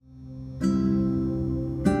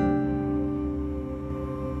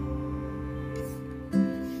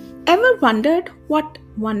Ever wondered what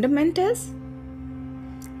wonderment is?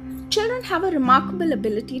 Children have a remarkable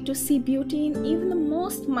ability to see beauty in even the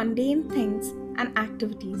most mundane things and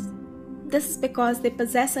activities. This is because they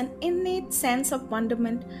possess an innate sense of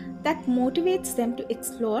wonderment that motivates them to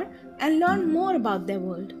explore and learn more about their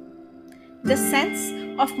world. This sense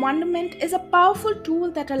of wonderment is a powerful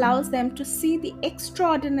tool that allows them to see the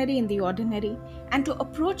extraordinary in the ordinary and to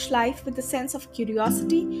approach life with a sense of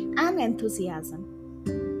curiosity and enthusiasm.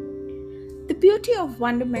 The beauty of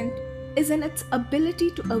wonderment is in its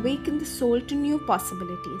ability to awaken the soul to new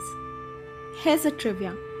possibilities. Here's a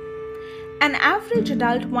trivia. An average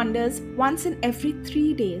adult wonders once in every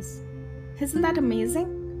 3 days. Isn't that amazing?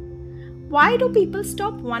 Why do people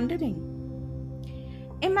stop wondering?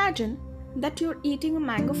 Imagine that you're eating a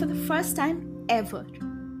mango for the first time ever.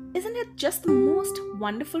 Isn't it just the most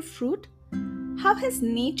wonderful fruit? How has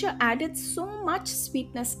nature added so much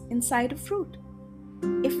sweetness inside a fruit?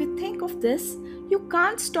 If you think of this, you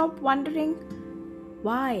can't stop wondering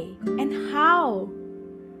why and how.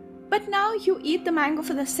 But now you eat the mango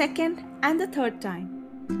for the second and the third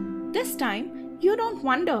time. This time, you don't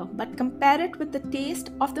wonder but compare it with the taste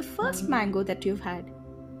of the first mango that you've had.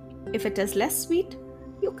 If it is less sweet,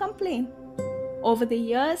 you complain. Over the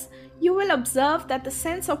years, you will observe that the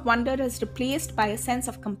sense of wonder is replaced by a sense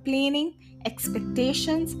of complaining,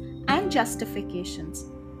 expectations, and justifications.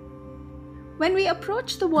 When we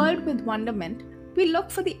approach the world with wonderment, we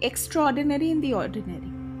look for the extraordinary in the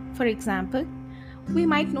ordinary. For example, we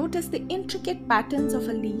might notice the intricate patterns of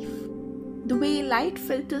a leaf, the way light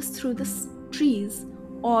filters through the trees,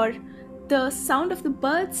 or the sound of the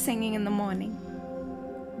birds singing in the morning.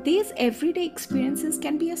 These everyday experiences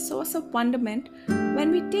can be a source of wonderment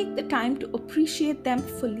when we take the time to appreciate them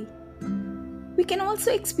fully. We can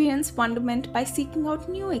also experience wonderment by seeking out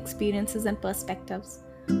new experiences and perspectives.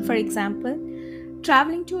 For example,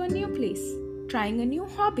 traveling to a new place, trying a new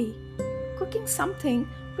hobby, cooking something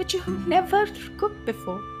which you have never cooked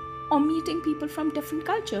before, or meeting people from different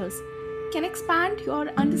cultures can expand your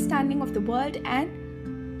understanding of the world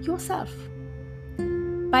and yourself.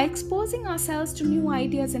 By exposing ourselves to new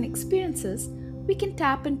ideas and experiences, we can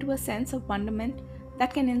tap into a sense of wonderment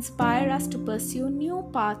that can inspire us to pursue new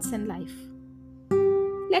paths in life.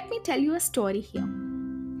 Let me tell you a story here.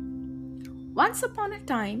 Once upon a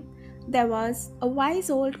time, there was a wise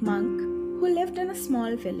old monk who lived in a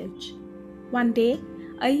small village. One day,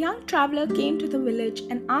 a young traveler came to the village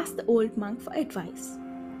and asked the old monk for advice.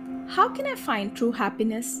 "How can I find true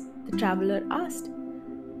happiness?" the traveler asked.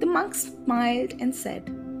 The monk smiled and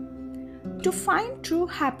said, "To find true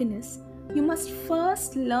happiness, you must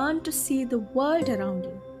first learn to see the world around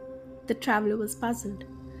you." The traveler was puzzled.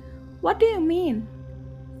 "What do you mean?"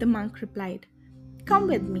 The monk replied, "Come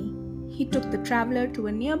with me." He took the traveler to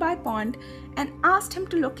a nearby pond and asked him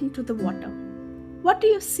to look into the water. "What do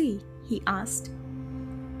you see?" he asked.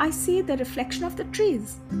 "I see the reflection of the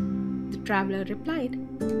trees," the traveler replied.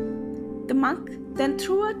 The monk then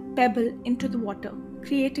threw a pebble into the water,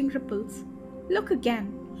 creating ripples. "Look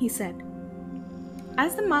again," he said.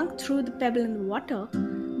 As the monk threw the pebble in the water,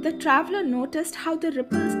 the traveler noticed how the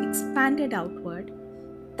ripples expanded outward,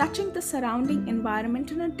 touching the surrounding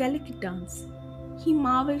environment in a delicate dance. He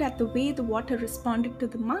marveled at the way the water responded to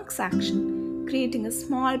the monk's action, creating a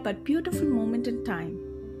small but beautiful moment in time.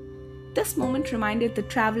 This moment reminded the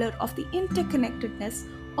traveler of the interconnectedness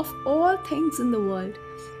of all things in the world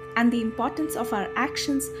and the importance of our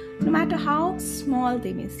actions, no matter how small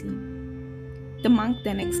they may seem. The monk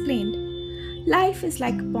then explained, "Life is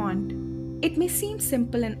like a pond. It may seem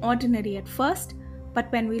simple and ordinary at first,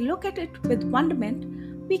 but when we look at it with wonderment,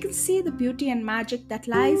 we can see the beauty and magic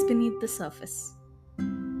that lies beneath the surface."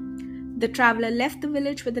 The traveler left the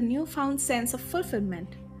village with a newfound sense of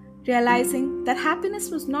fulfillment, realizing that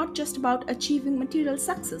happiness was not just about achieving material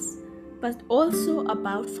success, but also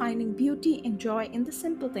about finding beauty and joy in the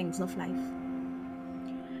simple things of life.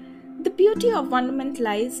 The beauty of wonderment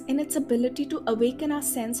lies in its ability to awaken our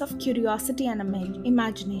sense of curiosity and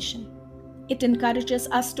imagination. It encourages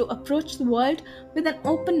us to approach the world with an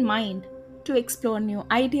open mind, to explore new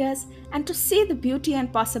ideas, and to see the beauty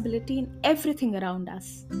and possibility in everything around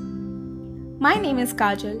us. My name is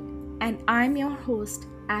Kajal, and I'm your host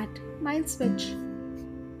at Mind Switch.